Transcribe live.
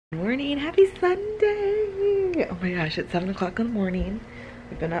Morning, happy Sunday. Oh my gosh, it's 7 o'clock in the morning.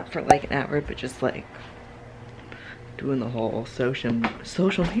 We've been up for like an hour, but just like doing the whole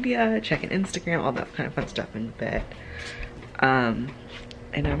social media, checking Instagram, all that kind of fun stuff in bed. And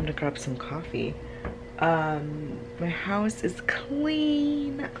I'm gonna grab some coffee. My house is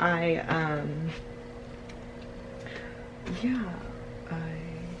clean. Yeah, I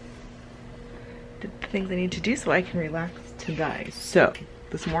did the things I need to do so I can relax tonight. So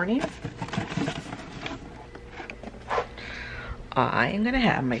this morning, I am gonna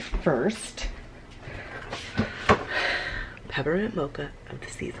have my first peppermint mocha of the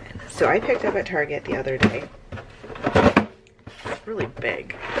season. So I picked up at Target the other day, it's really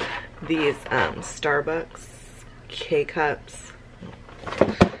big, these Starbucks K-Cups.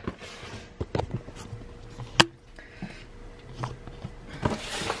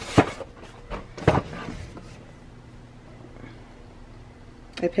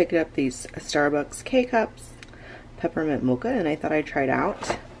 I picked up these Starbucks K-Cups, peppermint mocha, and I thought I'd try it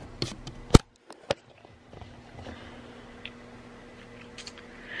out.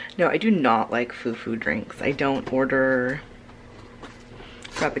 No, I do not like foo-foo drinks. I don't order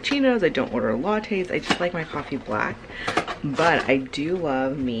frappuccinos, I don't order lattes, I just like my coffee black. But I do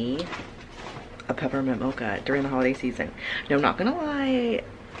love me a peppermint mocha during the holiday season. Now, I'm not gonna lie,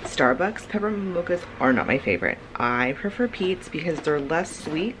 Starbucks peppermint mochas are not my favorite. I prefer Pete's because they're less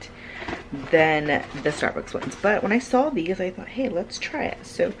sweet than the Starbucks ones. But when I saw these, I thought, hey, let's try it.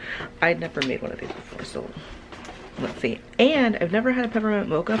 So I'd never made one of these before, so let's see. And I've never had a peppermint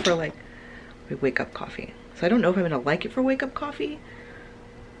mocha for like wake up coffee. So I don't know if I'm gonna like it for wake up coffee,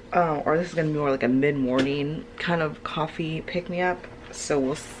 or this is gonna be more like a mid-morning kind of coffee pick-me-up. So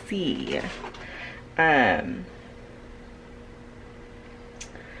we'll see.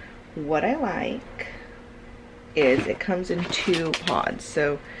 What I like is it comes in 2 pods.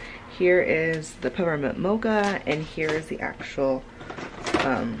 So here is the peppermint mocha and here is the actual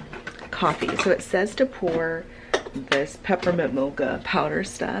coffee. So it says to pour this peppermint mocha powder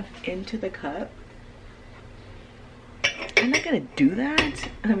stuff into the cup. I'm not gonna do that.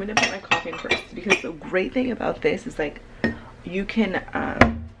 I'm gonna put my coffee in first, because the great thing about this is like you can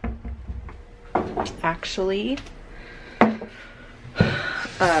actually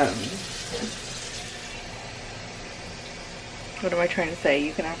what am I trying to say?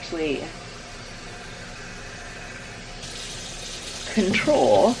 You can actually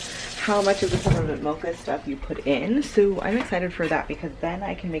control how much of the peppermint mocha stuff you put in. So I'm excited for that, because then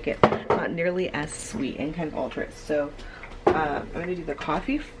I can make it not nearly as sweet and kind of alter it. So I'm gonna do the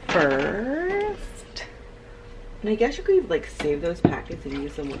coffee first. And I guess you could like save those packets and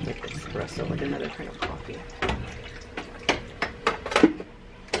use them with like espresso, like another kind of coffee.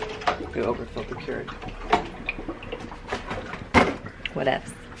 Go over filter cured. What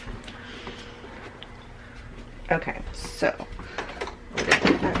else? Okay, so we're gonna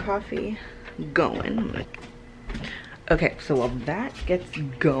get that coffee going. Okay, so while that gets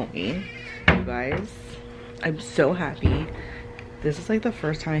going, you guys, I'm so happy. This is like the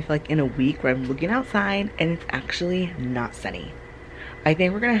first time I feel like in a week where I'm looking outside and it's actually not sunny. I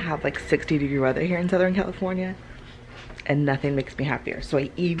think we're gonna have like 60-degree weather here in Southern California, and nothing makes me happier. So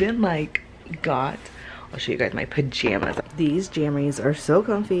I even like got, I'll show you guys my pajamas. These jammies are so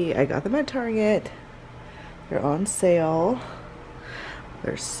comfy. I got them at Target. They're on sale.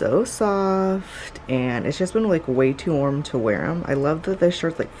 They're so soft, and it's just been like way too warm to wear them. I love that the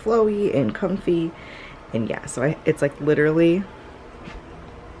shirt's like flowy and comfy, and yeah, so it's like literally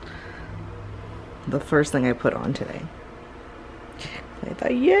the first thing I put on today. I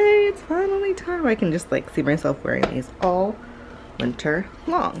thought, yay, it's finally time. I can just like see myself wearing these all winter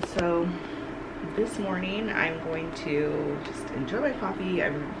long. So this morning I'm going to just enjoy my coffee.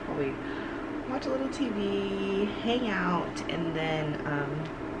 I'm probably watch a little TV, hang out, and then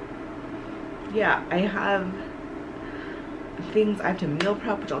yeah, I have things I have to meal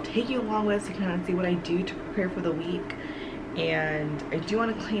prep, which I'll take you along with so you can kind of see what I do to prepare for the week. And I do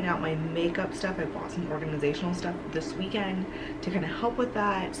want to clean out my makeup stuff. I bought some organizational stuff this weekend to kind of help with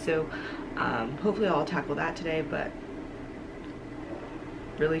that. So hopefully I'll tackle that today, but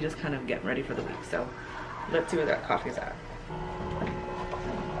really just kind of getting ready for the week. So let's see where that coffee's at.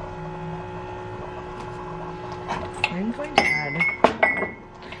 I'm going to add,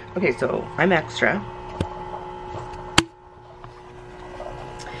 okay, so I'm extra.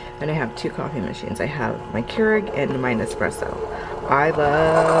 And I have 2 coffee machines. I have my Keurig and my Nespresso. I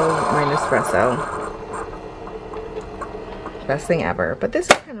love my Nespresso. Best thing ever. But this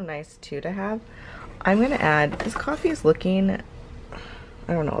is kind of nice too to have. I'm gonna add, this coffee is looking,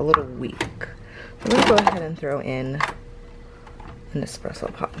 I don't know, a little weak. I'm gonna go ahead and throw in an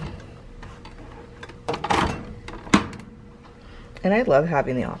espresso cup. And I love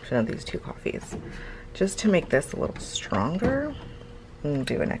having the option of these two coffees. Just to make this a little stronger, we'll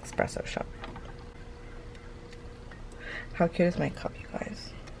do an espresso shot. How cute is my cup, you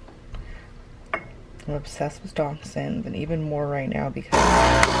guys? I'm obsessed with Dachshunds, and even more right now because,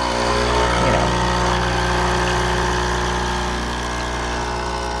 you know.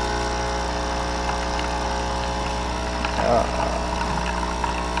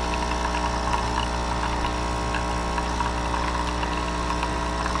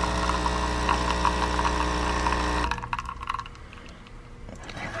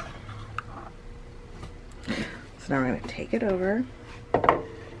 So now I'm going to take it over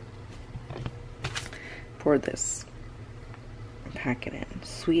for this, pack it in.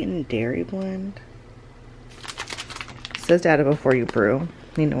 Sweetened dairy blend. It says to add it before you brew.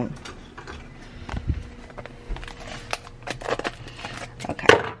 You know. Okay,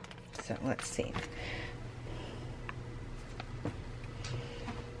 so let's see.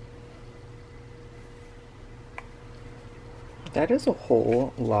 That is a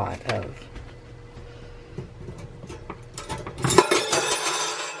whole lot of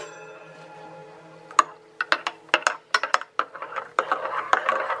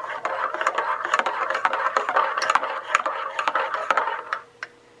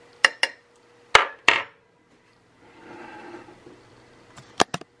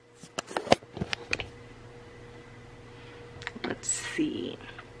see.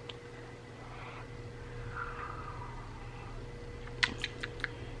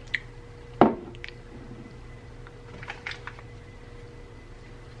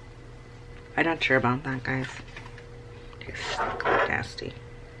 I'm not sure about that, guys. It's nasty.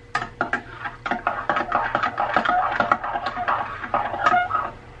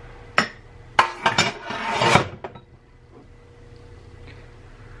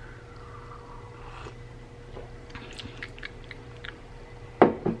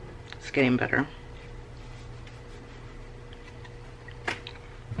 It's getting better.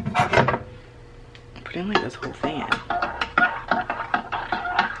 Put in like this whole thing in.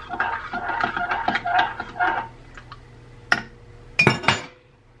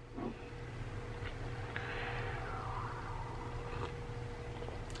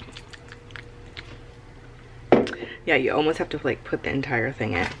 Yeah, you almost have to like put the entire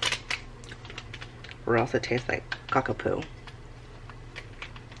thing in, or else it tastes like cockapoo.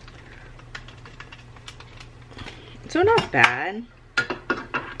 So not bad.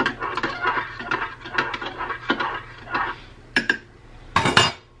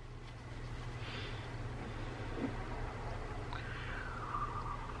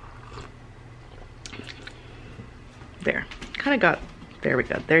 There, kind of got, there we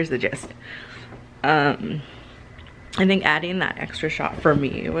go, there's the gist. I think adding that extra shot for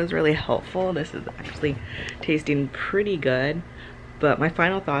me was really helpful. This is actually tasting pretty good, but my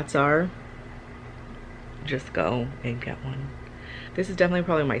final thoughts are just go and get one. This is definitely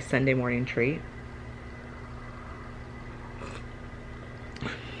probably my Sunday morning treat.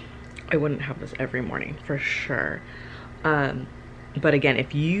 I wouldn't have this every morning for sure. But again,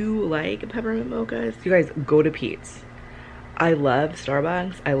 if you like peppermint mochas, you guys go to Pete's. I love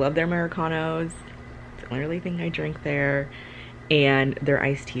Starbucks. I love their Americanos. It's the only thing I drink there. And their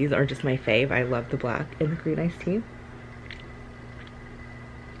iced teas are just my fave. I love the black and the green iced tea.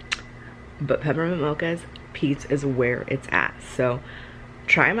 But peppermint mochas, Pete's is where it's at. So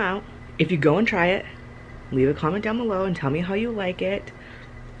try them out. If you go and try it, leave a comment down below and tell me how you like it.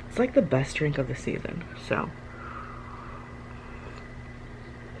 It's like the best drink of the season. So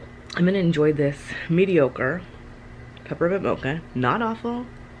I'm gonna enjoy this mediocre peppermint mocha. Not awful,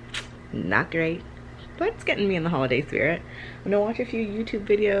 not great, but it's getting me in the holiday spirit. I'm gonna watch a few YouTube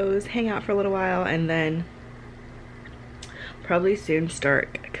videos, hang out for a little while, and then probably soon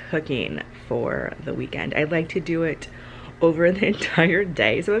start cooking for the weekend. I'd like to do it over the entire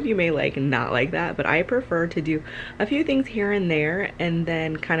day. Some of you may like not like that, but I prefer to do a few things here and there and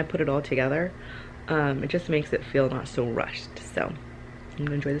then kind of put it all together. It just makes it feel not so rushed. So I'm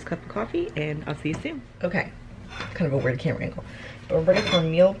gonna enjoy this cup of coffee and I'll see you soon. Okay, kind of a weird camera angle, but we're ready for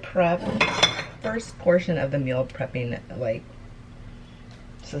meal prep. First portion of the meal prepping like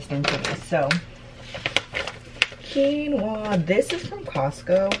system for this. So quinoa, this is from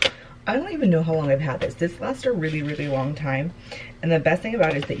Costco. I don't even know how long I've had this. This lasts a really, really long time. And the best thing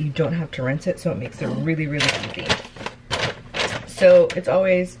about it is that you don't have to rinse it, so it makes it really, really easy. So it's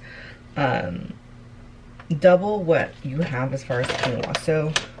always double what you have as far as quinoa.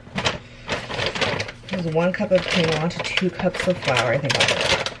 So there's 1 cup of quinoa to 2 cups of flour, I think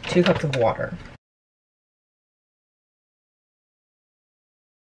 2 cups of water.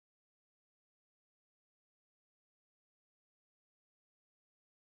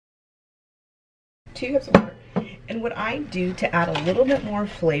 2 cups of water. And what I do to add a little bit more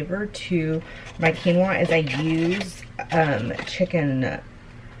flavor to my quinoa is I use chicken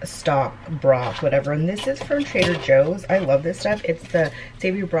stock broth, whatever. And this is from Trader Joe's. I love this stuff. It's the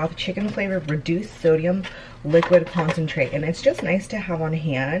savory broth chicken flavored reduced sodium liquid concentrate. And it's just nice to have on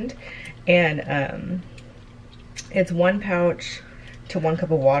hand. And it's 1 pouch to 1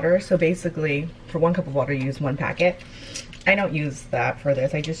 cup of water. So basically, for 1 cup of water, you use 1 packet. I don't use that for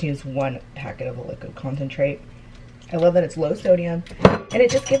this. I just use 1 packet of a liquid concentrate. I love that it's low sodium, and it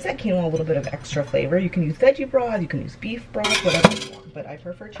just gives that quinoa a little bit of extra flavor. You can use veggie broth, you can use beef broth, whatever you want, but I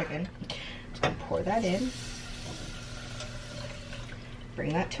prefer chicken. So pour that in.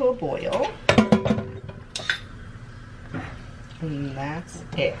 Bring that to a boil. And that's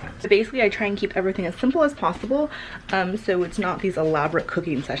it. So basically I try and keep everything as simple as possible, so it's not these elaborate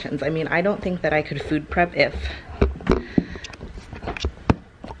cooking sessions. I mean, I don't think that I could food prep if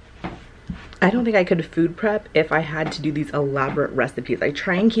I had to do these elaborate recipes. I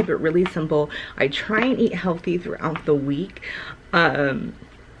try and keep it really simple. I try and eat healthy throughout the week.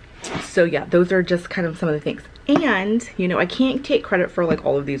 So yeah, those are just kind of some of the things. And, you know, I can't take credit for like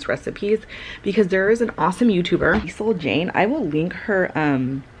all of these recipes because there is an awesome YouTuber, Cecil Jane. I will link her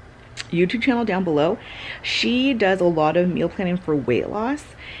YouTube channel down below. She does a lot of meal planning for weight loss,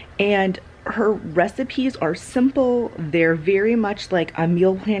 and her recipes are simple. They're very much like a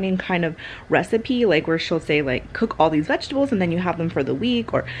meal planning kind of recipe, like where she'll say like cook all these vegetables and then you have them for the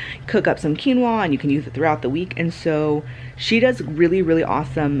week, or cook up some quinoa and you can use it throughout the week. And so she does really, really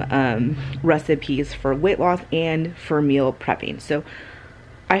awesome recipes for weight loss and for meal prepping. So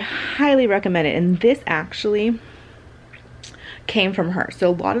I highly recommend it. And this actually came from her. So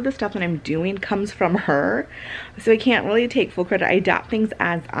a lot of the stuff that I'm doing comes from her. So I can't really take full credit. I adapt things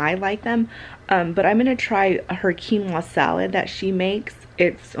as I like them. But I'm gonna try her quinoa salad that she makes.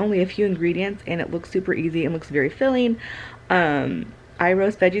 It's only a few ingredients and it looks super easy and looks very filling. I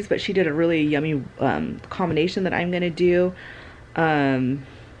roast veggies, but she did a really yummy combination that I'm gonna do.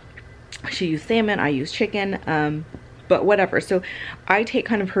 She used salmon, I used chicken. But whatever. So I take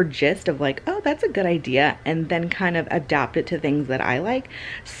kind of her gist of like, oh, that's a good idea, and then kind of adapt it to things that I like.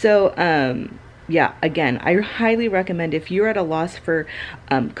 So yeah, again, I highly recommend if you're at a loss for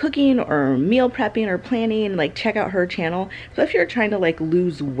cooking or meal prepping or planning, like check out her channel. So if you're trying to like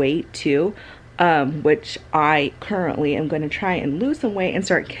lose weight too, which I currently am going to try and lose some weight and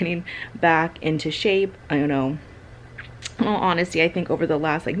start getting back into shape. I don't know. In all honesty, I think over the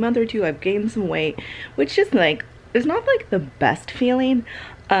last like month or two, I've gained some weight, which is like, it's not like the best feeling.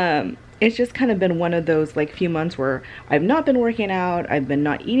 It's just kind of been one of those like few months where I've not been working out, I've been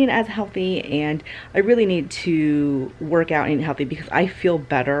not eating as healthy, and I really need to work out and eat healthy because I feel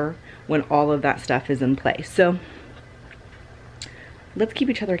better when all of that stuff is in place. So let's keep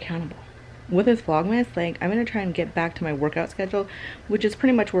each other accountable. With this Vlogmas, like I'm gonna try and get back to my workout schedule, which is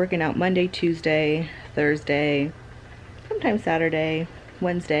pretty much working out Monday, Tuesday, Thursday, sometimes Saturday,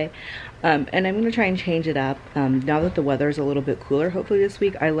 Wednesday. And I'm going to try and change it up now that the weather is a little bit cooler, hopefully this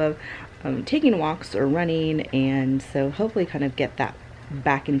week. I love taking walks or running, and so hopefully kind of get that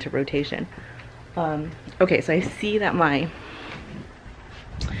back into rotation. Okay, so I see that my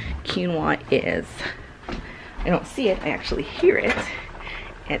quinoa is, I don't see it, I actually hear it.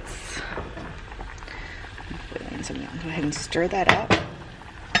 It's, so I'm going to go ahead and stir that up.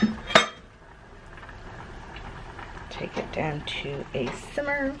 Take it down to a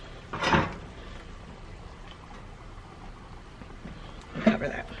simmer. Cover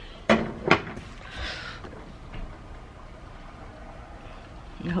that.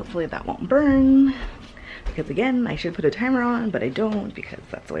 And hopefully that won't burn, because again, I should put a timer on, but I don't because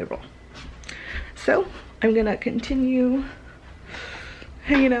that's the way I roll. So I'm gonna continue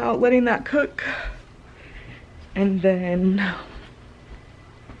hanging out, letting that cook, and then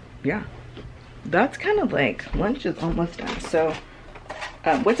yeah, that's kind of like, lunch is almost done. So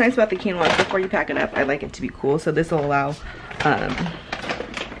what's nice about the quinoa is before you pack it up, I like it to be cool. So this will allow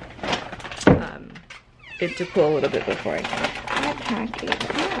it to cool a little bit before I pack it up.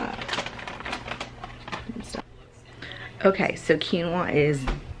 Okay, so quinoa is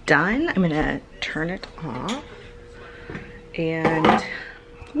done. I'm gonna turn it off. And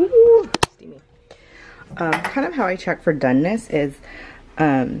woo, steamy. Kind of how I check for doneness is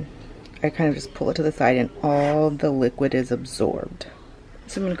I kind of just pull it to the side and all the liquid is absorbed.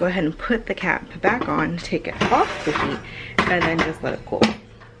 So I'm going to go ahead and put the cap back on, take it off the heat, and then just let it cool.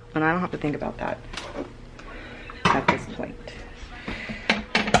 And I don't have to think about that at this point.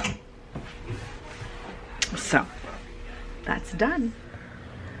 So that's done.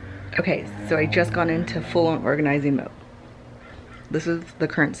 Okay, so I just got into full-on organizing mode. This is the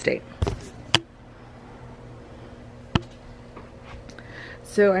current state.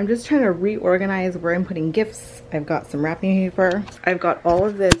 So I'm just trying to reorganize where I'm putting gifts. I've got some wrapping paper. I've got all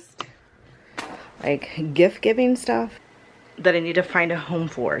of this like gift giving stuff that I need to find a home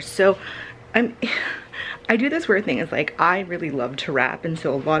for. So I do this weird thing. Is like I really love to wrap, and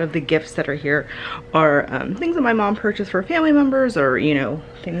so a lot of the gifts that are here are things that my mom purchased for family members, or you know,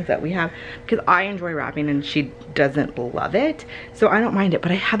 things that we have, because I enjoy wrapping and she doesn't love it, so I don't mind it.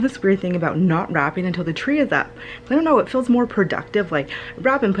 But I have this weird thing about not wrapping until the tree is up. I don't know, it feels more productive, like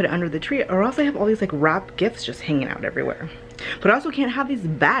wrap and put it under the tree, or else I have all these like wrapped gifts just hanging out everywhere. But I also can't have these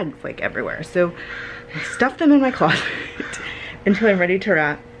bags like everywhere, so I stuff them in my closet until I'm ready to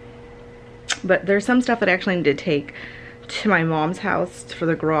wrap. But there's some stuff that I actually need to take to my mom's house for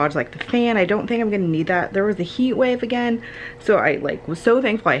the garage, like the fan. I don't think I'm gonna need that. There was a heat wave again, so I like was so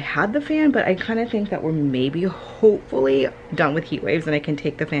thankful I had the fan, but I kind of think that we're maybe hopefully done with heat waves and I can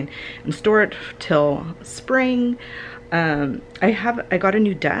take the fan and store it till spring. I got a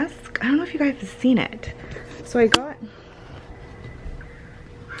new desk. I don't know if you guys have seen it. So I got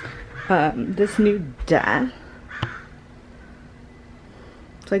this new desk.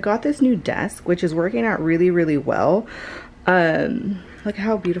 So I got this new desk, which is working out really, really well. Look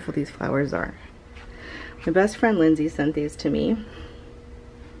how beautiful these flowers are. My best friend Lindsay sent these to me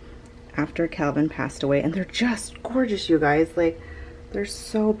after Calvin passed away, and they're just gorgeous, you guys. Like, they're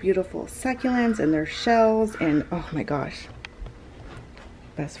so beautiful. Succulents, and they're shells, and oh my gosh.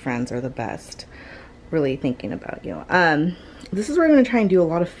 Best friends are the best. Really thinking about you. This is where I'm gonna try and do a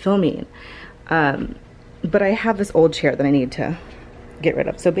lot of filming. But I have this old chair that I need to get rid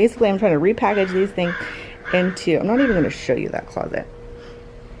of. So basically I'm trying to repackage these things into, I'm not even going to show you that closet,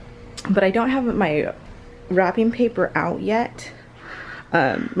 but I don't have my wrapping paper out yet.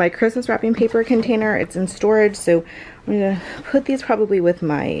 My Christmas wrapping paper container, it's in storage, so I'm going to put these probably with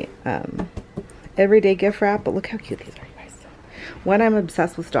my everyday gift wrap. But look how cute these are, you guys. One, I'm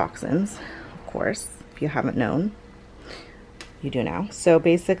obsessed with dachshunds, of course. If you haven't known, you do now. So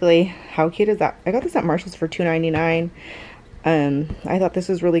basically, how cute is that? I got this at Marshall's for $2.99. I thought this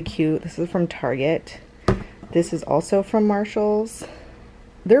was really cute. This is from Target. This is also from Marshall's.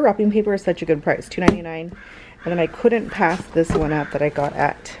 Their wrapping paper is such a good price, $2.99. And then I couldn't pass this one up that I got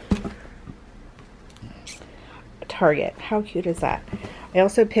at Target. How cute is that? I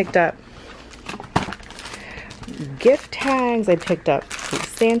also picked up gift tags. I picked up cute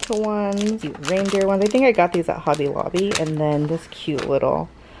Santa ones, cute reindeer ones. I think I got these at Hobby Lobby. And then this cute little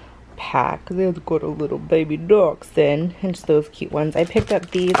pack. They've got a little baby dachshund, and just those cute ones. I picked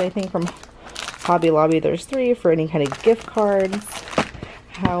up these, I think, from Hobby Lobby. There's 3 for any kind of gift cards.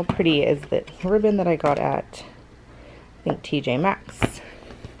 How pretty is this ribbon that I got at, I think, TJ Maxx.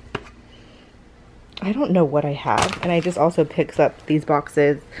 I don't know what I have. And I just also picked up these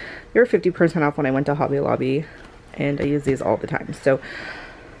boxes. They were 50% off when I went to Hobby Lobby, and I use these all the time. So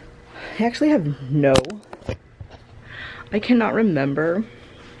I actually have I cannot remember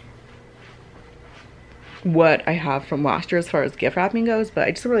what I have from last year as far as gift wrapping goes, but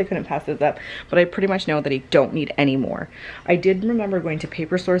I just really couldn't pass this up. But I pretty much know that I don't need any more. I did remember going to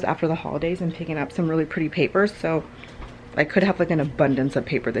paper stores after the holidays and picking up some really pretty papers, so I could have like an abundance of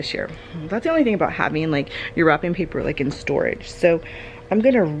paper this year. That's the only thing about having like your wrapping paper like in storage. So I'm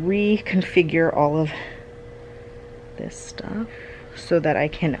gonna reconfigure all of this stuff so that I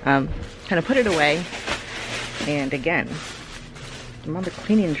can kind of put it away. And again, I'm on the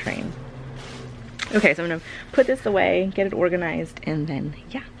cleaning train. Okay, so I'm gonna put this away, get it organized, and then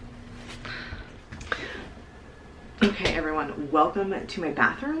yeah. Okay everyone, welcome to my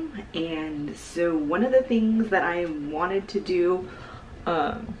bathroom. And so one of the things that I wanted to do,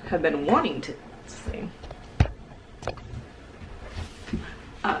 have been wanting to,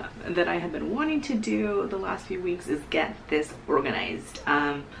 that I have been wanting to do the last few weeks is get this organized. It's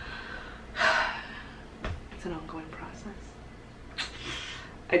an ongoing process.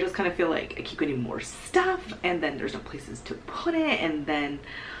 I just kind of feel like I keep getting more stuff, and then there's no places to put it, and then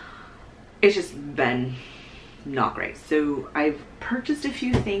it's just been not great. So I've purchased a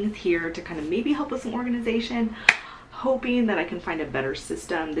few things here to kind of maybe help with some organization, hoping that I can find a better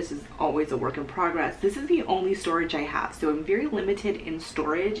system. This is always a work in progress. This is the only storage I have, so I'm very limited in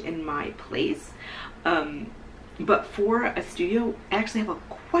storage in my place. But for a studio, I actually have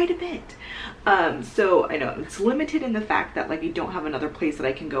quite a bit. So I know it's limited in the fact that like you don't have another place that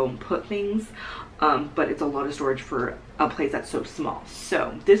I can go and put things, but it's a lot of storage for a place that's so small.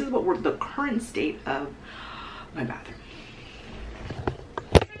 So this is what we're the current state of my bathroom.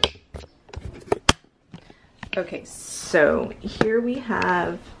 Okay, so here we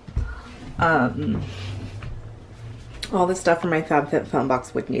have all the stuff from my FabFitFun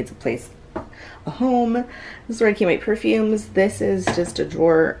box, which needs a place a home. This is where I keep my perfumes. This is just a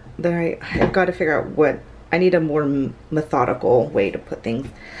drawer that I've got to figure out what I need, a more methodical way to put things.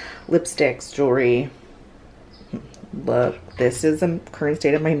 Lipsticks, jewelry. Look, this is a current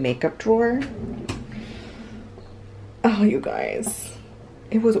state of my makeup drawer. Oh, you guys,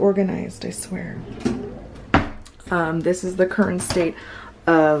 it was organized, I swear. This is the current state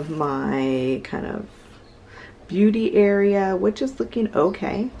of my kind of beauty area, which is looking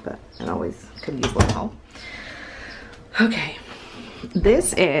okay, but it always could use a little help. Okay,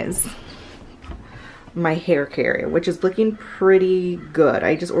 this is my hair care area, which is looking pretty good.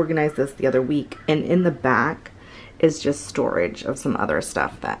 I just organized this the other week, and in the back is just storage of some other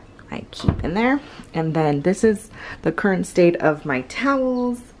stuff that I keep in there. And then this is the current state of my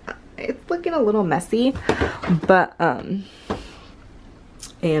towels. It's looking a little messy, but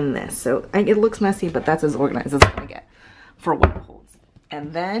and this, so it looks messy, but that's as organized as I'm gonna get for what it holds.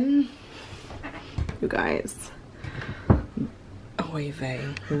 And then you guys, oy vey,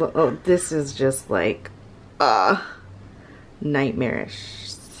 oh, this is just like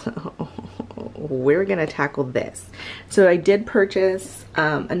nightmarish. So we're gonna tackle this. So I did purchase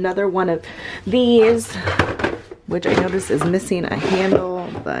another one of these, which I noticed is missing a handle,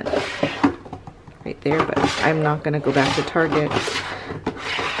 but right there, but I'm not gonna go back to Target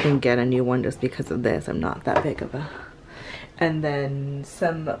and get a new one just because of this. I'm not that big of a. And then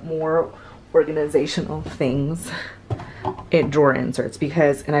some more organizational things, drawer inserts,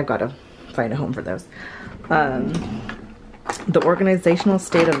 because, and I've got to find a home for those. The organizational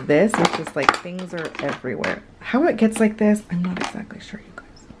state of this is just like things are everywhere. How it gets like this, I'm not exactly sure, you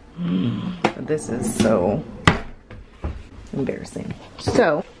guys. But this is so embarrassing.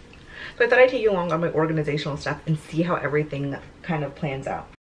 So I thought I'd take you along on my organizational stuff and see how everything kind of plans out.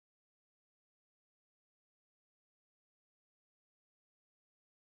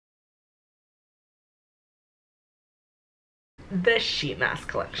 The sheet mask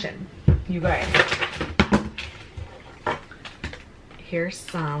collection, you guys. Here's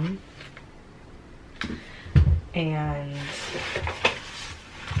some, and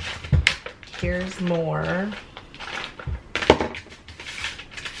here's more,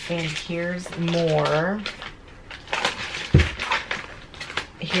 and here's more,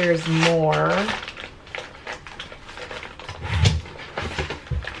 here's more.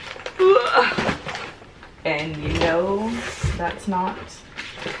 And you know, that's not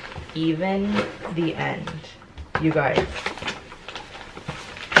even the end, you guys.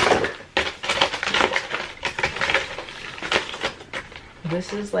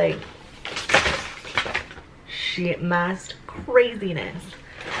 This is like sheet mask craziness.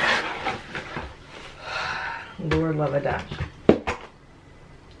 Lord love a duck.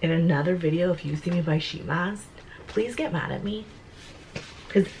 In another video, if you see me buy sheet mask, please get mad at me,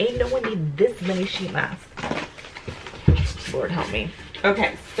 because ain't no one need this many sheet masks. Lord help me.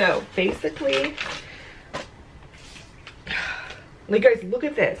 Okay, so basically, like, guys, look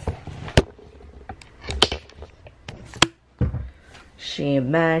at this. Sheet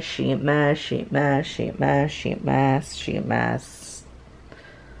mask, sheet mask, sheet mask, sheet mask, sheet mask, sheet mask.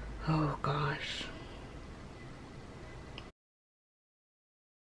 Oh gosh.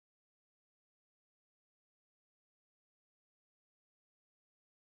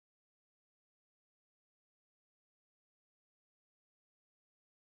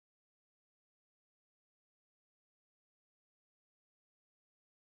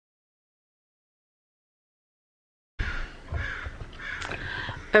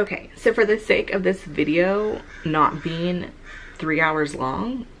 Okay, so for the sake of this video not being 3 hours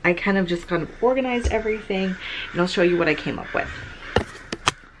long, I kind of just organized everything, and I'll show you what I came up with.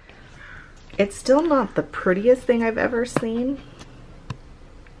 It's still not the prettiest thing I've ever seen,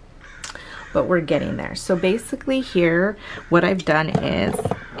 but we're getting there. So basically here, what I've done is,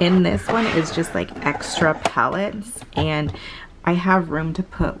 in this one is just like extra palettes, and I have room to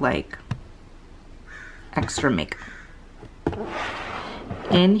put like extra makeup.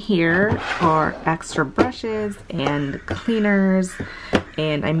 In here are extra brushes and cleaners,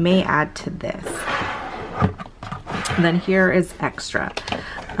 and I may add to this. And then here is extra.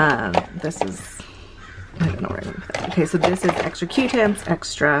 This is, I don't know where I'm gonna put that. Okay, so this is extra Q-tips,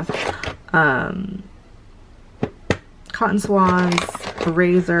 extra cotton swabs,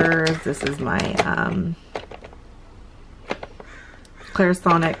 erasers. This is my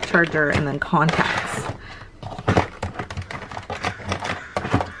Clarisonic charger, and then contacts.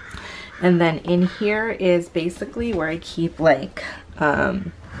 And then in here is basically where I keep like, pull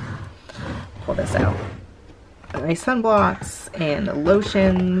this out, my sunblocks and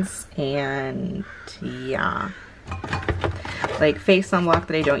lotions, and yeah. like face sunblock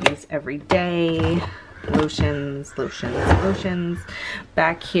that I don't use every day. Lotions.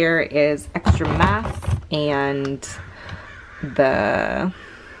 Back here is extra mask and the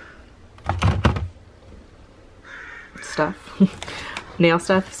stuff, nail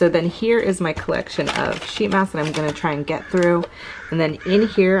stuff. So then here is my collection of sheet masks that I'm gonna try and get through. And then in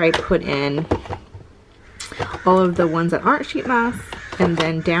here I put in all of the ones that aren't sheet masks. And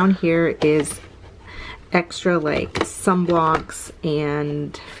then down here is extra like sunblocks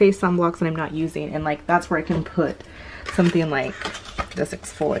and face sunblocks that I'm not using, and like that's where I can put something like this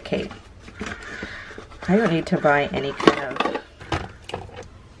exfoliate. I don't need to buy any kind of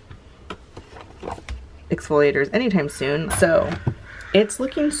exfoliators anytime soon, so it's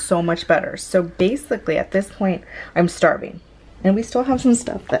looking so much better. So basically at this point I'm starving, and we still have some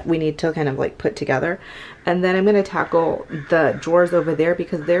stuff that we need to kind of like put together. And then I'm gonna tackle the drawers over there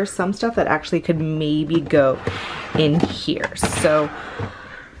because there's some stuff that actually could maybe go in here. So,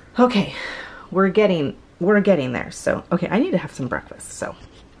 okay, we're getting there. So, okay, I need to have some breakfast. So,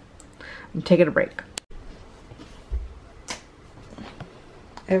 I'm taking a break.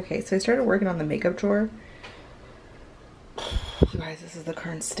 Okay, so I started working on the makeup drawer. You guys, this is the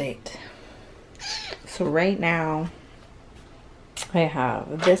current state. So right now, I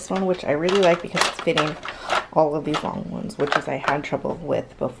have this one, which I really like because it's fitting all of these long ones, which is I had trouble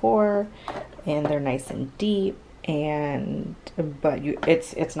with before, and they're nice and deep, and but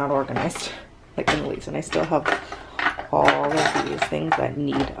it's not organized like in the leaves, and I still have all of these things that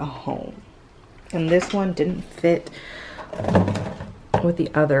need a home. And this one didn't fit with the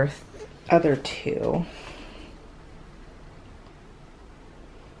other two.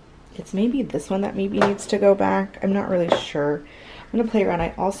 It's maybe this one that maybe needs to go back. I'm not really sure. I'm gonna play around.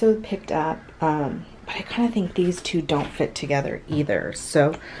 I also picked up, but I kind of think these two don't fit together either.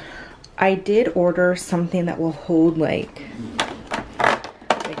 So I did order something that will hold like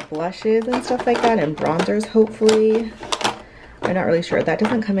blushes and stuff like that, and bronzers hopefully. I'm not really sure. That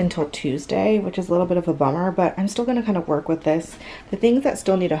doesn't come until Tuesday, which is a little bit of a bummer, but I'm still gonna kind of work with this. The things that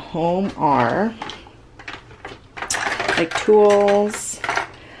still need a home are like tools.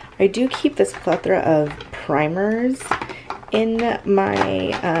 I do keep this plethora of primers in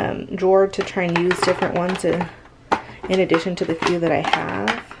my drawer to try and use different ones in addition to the few that I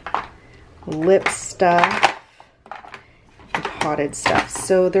have. Lip stuff and potted stuff.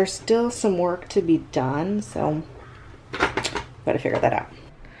 So there's still some work to be done, so gotta figure that out.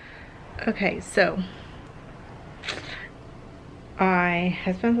 Okay, so I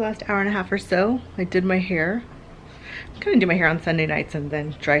have spent the last hour and a half or so. I did my hair. I'm gonna do my hair on Sunday nights and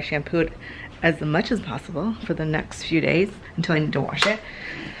then dry shampoo it as much as possible for the next few days until I need to wash it.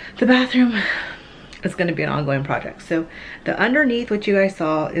 The bathroom is going to be an ongoing project. So the underneath, what you guys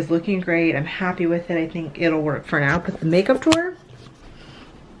saw, is looking great. I'm happy with it. I think it'll work for now. But the makeup drawer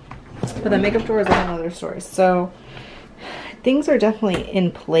is another story. So things are definitely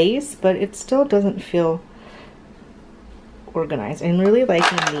in place, but it still doesn't feel organized. I'm really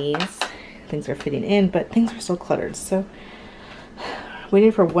liking these. Things are fitting in, but things are still cluttered. So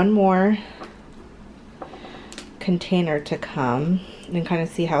waiting for one more container to come and kind of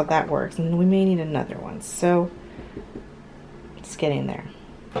see how that works, and then we may need another one, so it's getting there.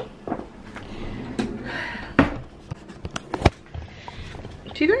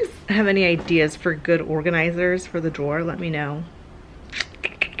 Do you guys have any ideas for good organizers for the drawer? Let me know.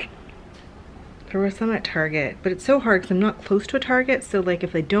 There was some at Target, but it's so hard because I'm not close to a Target, so like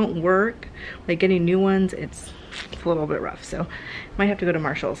if they don't work, like getting new ones, it's a little bit rough, so might have to go to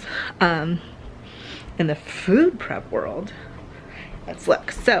Marshall's. In the food prep world, let's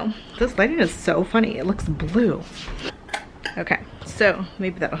look. So this lighting is so funny. It looks blue. Okay, so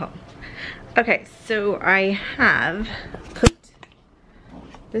maybe that'll help. Okay, so I have cooked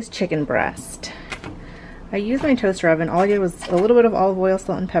this chicken breast. I used my toaster oven. All I did was a little bit of olive oil,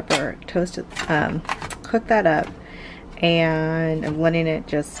 salt, and pepper. Toasted, cook that up, and I'm letting it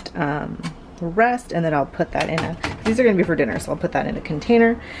just rest, and then I'll put that in a, these are gonna be for dinner, so I'll put that in a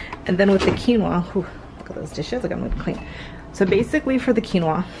container. And then with the quinoa, whew, look at those dishes, like I'm gonna clean. So basically for the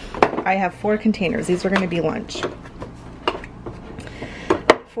quinoa, I have 4 containers. These are gonna be lunch.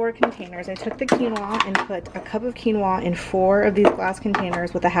 4 containers. I took the quinoa and put a cup of quinoa in 4 of these glass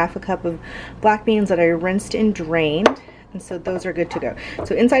containers with a half a cup of black beans that I rinsed and drained. And so those are good to go.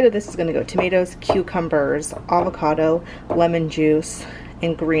 So inside of this is gonna go tomatoes, cucumbers, avocado, lemon juice,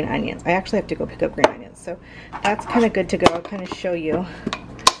 and green onions. I actually have to go pick up green onions. So that's kind of good to go. I'll kind of show you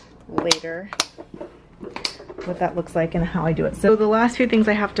later what that looks like and how I do it. So the last few things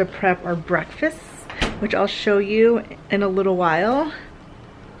I have to prep are breakfasts, which I'll show you in a little while.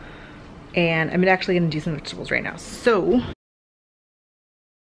 And I'm actually gonna do some vegetables right now. So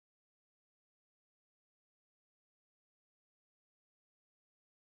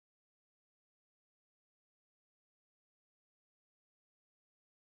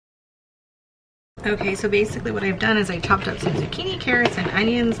Okay, so basically what I've done is I chopped up some zucchini, carrots, and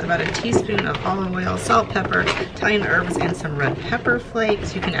onions, about a teaspoon of olive oil, salt, pepper, Italian herbs, and some red pepper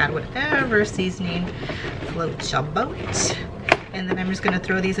flakes. You can add whatever seasoning floats your boat. And then I'm just gonna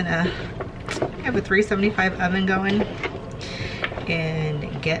throw these in I have a 375 oven going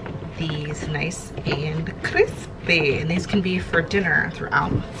and get these nice and crispy. And these can be for dinner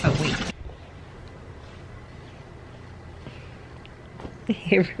throughout the week.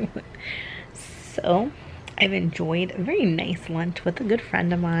 Hey everyone. So I've enjoyed a very nice lunch with a good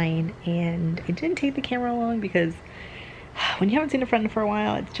friend of mine, and it didn't take the camera long because when you haven't seen a friend for a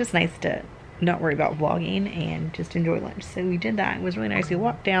while, it's just nice to not worry about vlogging and just enjoy lunch. So we did that. It was really nice. We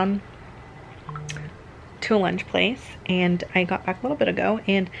walked down to a lunch place and I got back a little bit ago,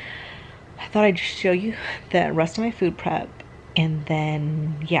 and I thought I'd just show you the rest of my food prep. And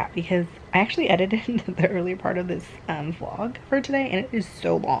then, yeah, because I actually edited the earlier part of this vlog for today, and it is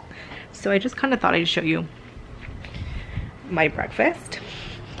so long. So I just kind of thought I'd show you my breakfast.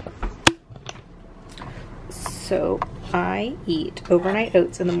 So I eat overnight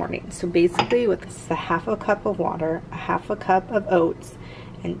oats in the morning. So basically with this is a half a cup of water, a half a cup of oats,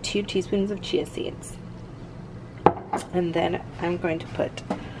 and 2 teaspoons of chia seeds. And then I'm going to put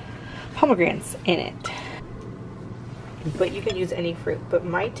pomegranates in it. But you can use any fruit. But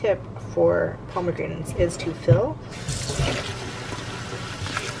my tip for pomegranates is to fill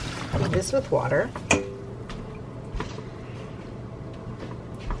this with water.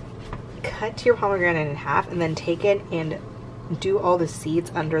 Cut your pomegranate in half and then take it and do all the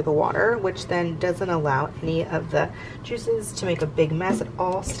seeds under the water, which then doesn't allow any of the juices to make a big mess. It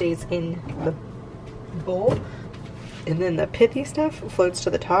all stays in the bowl. And then the pithy stuff floats to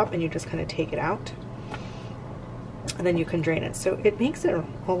the top and you just kind of take it out. And then you can drain it. So it makes it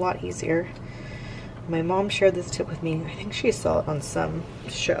a lot easier. My mom shared this tip with me. I think she saw it on some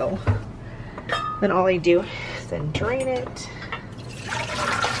show. Then all I do is then drain it.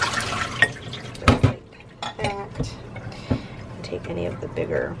 Just like that. And take any of the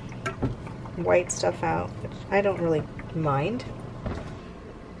bigger white stuff out, which I don't really mind.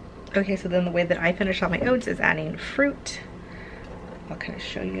 Okay, so then the way that I finish off my oats is adding fruit. I'll kind of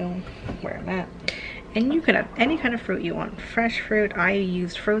show you where I'm at. And you can have any kind of fruit you want. Fresh fruit. I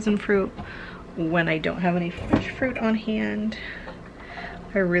used frozen fruit when I don't have any fresh fruit on hand.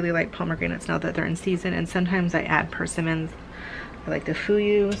 I really like pomegranates now that they're in season, and sometimes I add persimmons. I like the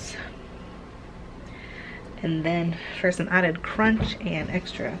fuyus. And then for some added crunch and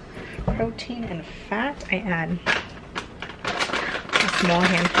extra protein and fat, I add a small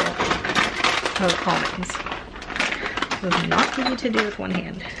handful of almonds. It was not easy to do with one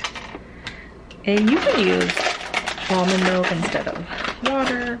hand. And you can use almond milk instead of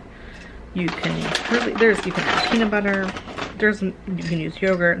water. You can you can add peanut butter. You can use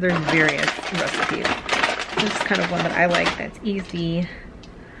yogurt. There's various recipes. This is kind of one that I like that's easy.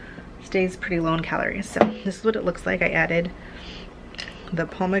 Stays pretty low in calories. So this is what it looks like. I added the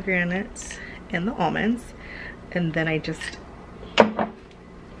pomegranates and the almonds, and then I just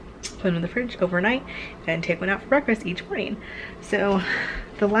put them in the fridge overnight and take one out for breakfast each morning. So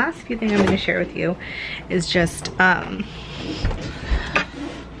the last few things I'm going to share with you is just I'm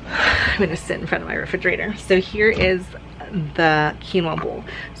going to sit in front of my refrigerator. So here is the quinoa bowl.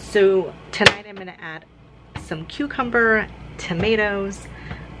 So tonight I'm going to add some cucumber, tomatoes,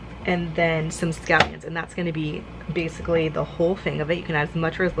 and then some scallions, and that's going to be basically the whole thing of it. You can add as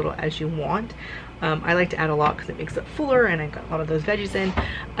much or as little as you want. I like to add a lot because it makes it fuller, and I got a lot of those veggies in.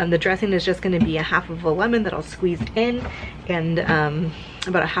 The dressing is just going to be a half of a lemon that I'll squeeze in, and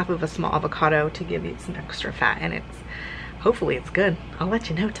about a half of a small avocado to give it some extra fat, and hopefully it's good. I'll let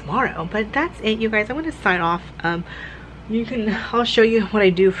you know tomorrow. But that's it, you guys. I'm going to sign off. I'll show you what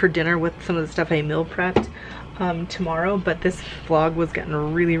I do for dinner with some of the stuff I meal prepped tomorrow, but this vlog was getting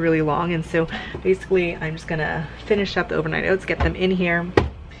really long, and so basically I'm just gonna finish up the overnight oats, get them in here,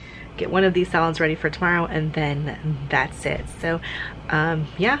 get one of these salads ready for tomorrow, and then that's it. So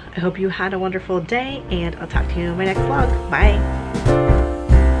yeah, I hope you had a wonderful day, and I'll talk to you in my next vlog. Bye.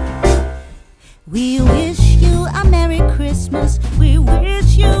 We wish you a Merry Christmas. We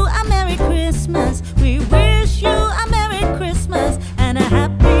wish you a